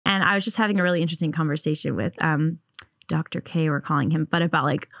And I was just having a really interesting conversation with Dr. K, we're calling him, but about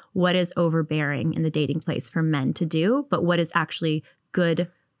like what is overbearing in the dating place for men to do, but what is actually good,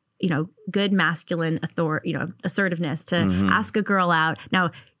 good masculine assertiveness to ask a girl out.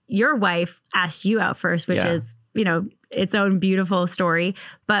 Now, your wife asked you out first, which is, its own beautiful story.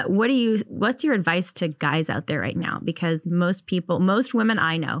 But what's your advice to guys out there right now? Because most women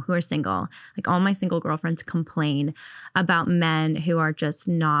I know who are single, like all my single girlfriends, complain about men who are just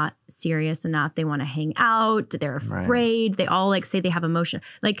not serious enough. They want to hang out. They're afraid. Right. They all like say they have emotion.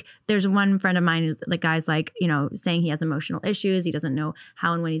 Like there's one friend of mine, the guy's like, saying he has emotional issues. He doesn't know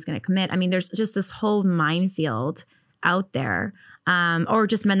how and when he's going to commit. I mean, there's just this whole minefield out there. Or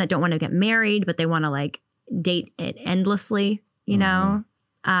just men that don't want to get married, but they want to like date it endlessly,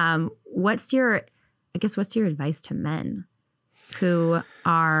 what's your advice to men who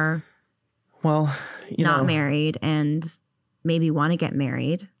are not married and maybe want to get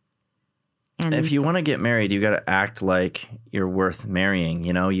married? And if you want to get married, you got to act like you're worth marrying.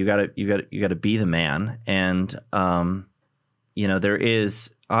 You got to be the man. And,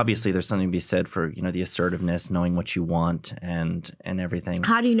 there's something to be said for, the assertiveness, knowing what you want and everything.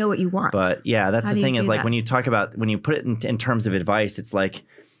 How do you know what you want? But yeah, that's the thing is like when you put it in terms of advice, it's like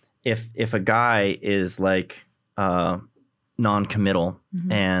if a guy is like non-committal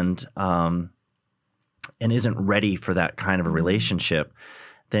and isn't ready for that kind of a relationship,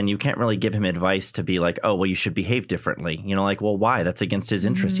 then you can't really give him advice to be like, oh, well, you should behave differently. Well, why? That's against his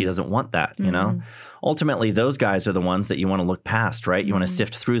interest. He doesn't want that, Ultimately, those guys are the ones that you want to look past, right? You want to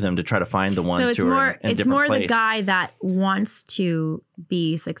sift through them to try to find the ones who are in a different place. It's more the guy that wants to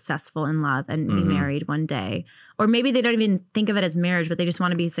be successful in love and be married one day. Or maybe they don't even think of it as marriage, but they just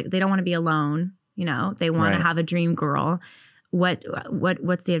want to be, they don't want to be alone. They want to have a dream girl. What's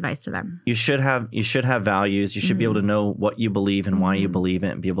the advice to them? You should have values. You should be able to know what you believe and why you believe it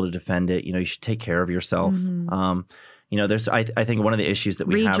and be able to defend it. You should take care of yourself. I think one of the issues that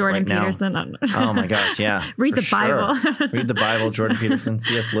we have Jordan right Peterson. now. Oh my gosh, yeah. Read the Bible. Read the Bible, Jordan Peterson,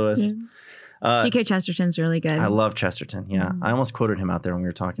 C.S. Lewis. G.K. Chesterton's really good. I love Chesterton, yeah. I almost quoted him out there when we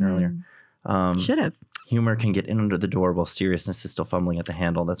were talking earlier. Should have. Humor can get in under the door while seriousness is still fumbling at the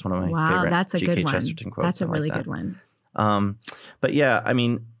handle. That's one of my favorite that's a G.K. good one. Chesterton quotes. That's a really good one. But yeah, I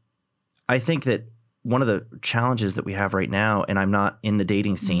mean, I think that one of the challenges that we have right now, and I'm not in the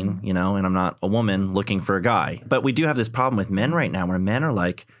dating scene, and I'm not a woman looking for a guy, but we do have this problem with men right now where men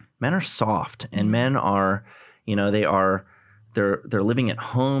are soft and men are, they're living at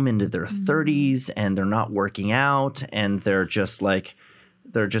home into their 30s and they're not working out and they're just kind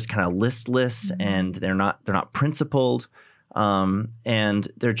of listless and they're not principled. And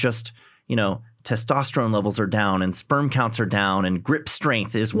they're just, testosterone levels are down and sperm counts are down and grip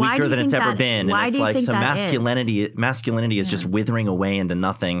strength is weaker than it's ever been. And it's like, so masculinity is just withering away into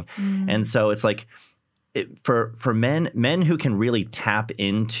nothing. And so it's like, for men who can really tap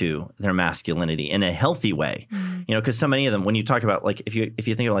into their masculinity in a healthy way, because so many of them, when you talk about like, if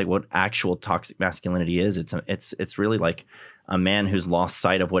you think of like what actual toxic masculinity is, it's really like a man who's lost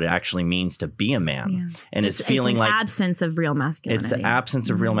sight of what it actually means to be a man, and it's feeling like absence of real masculinity. It's the absence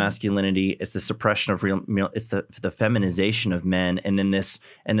of real masculinity. It's the suppression of real. It's the feminization of men, and then this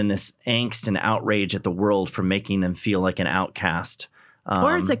angst and outrage at the world for making them feel like an outcast.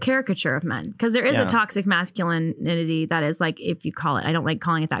 Or it's a caricature of men, because there is a toxic masculinity that is like, if you call it, I don't like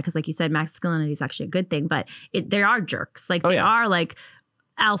calling it that because, like you said, masculinity is actually a good thing, but they are jerks. Like they are like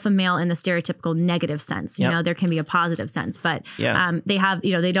alpha male in the stereotypical negative sense. You know, there can be a positive sense, but they have,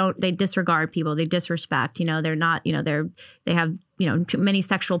 they disregard people, they disrespect, they're not, they have, too many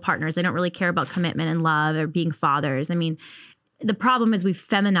sexual partners. They don't really care about commitment and love or being fathers. I mean, the problem is we've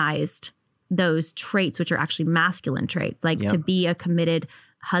feminized those traits, which are actually masculine traits. Like to be a committed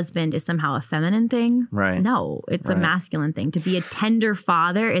husband is somehow a feminine thing. Right. No, it's a masculine thing. To be a tender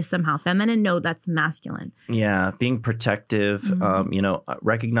father is somehow feminine. No, that's masculine. Yeah. Being protective,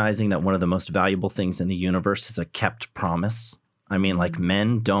 recognizing that one of the most valuable things in the universe is a kept promise. I mean, like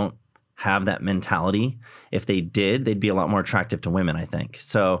men don't have that mentality. If they did, they'd be a lot more attractive to women, I think.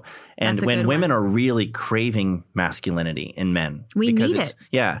 So, and when women are really craving masculinity in men, we need it.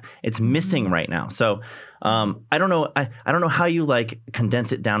 Yeah, it's missing right now. So, I don't know. I don't know how you like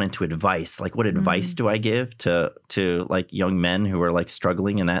condense it down into advice. Like, what advice do I give to like young men who are like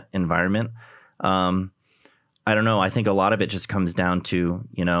struggling in that environment? I don't know. I think a lot of it just comes down to,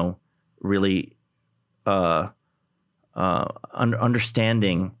 really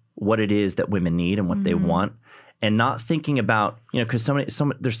understanding what it is that women need and what they want, and not thinking about, because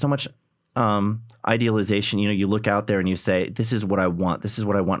there's so much idealization. You look out there and you say, this is what I want. This is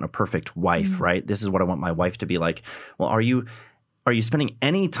what I want in a perfect wife, right? This is what I want my wife to be like. Well, are you are you spending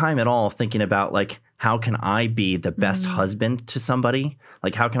any time at all thinking about like, how can I be the best husband to somebody?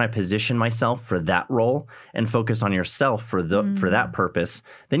 Like, how can I position myself for that role and focus on yourself for that purpose?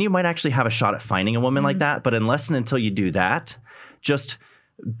 Then you might actually have a shot at finding a woman like that. But unless and until you do that, just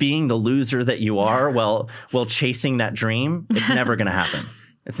being the loser that you are while chasing that dream, it's never going to happen.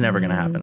 It's never going to happen.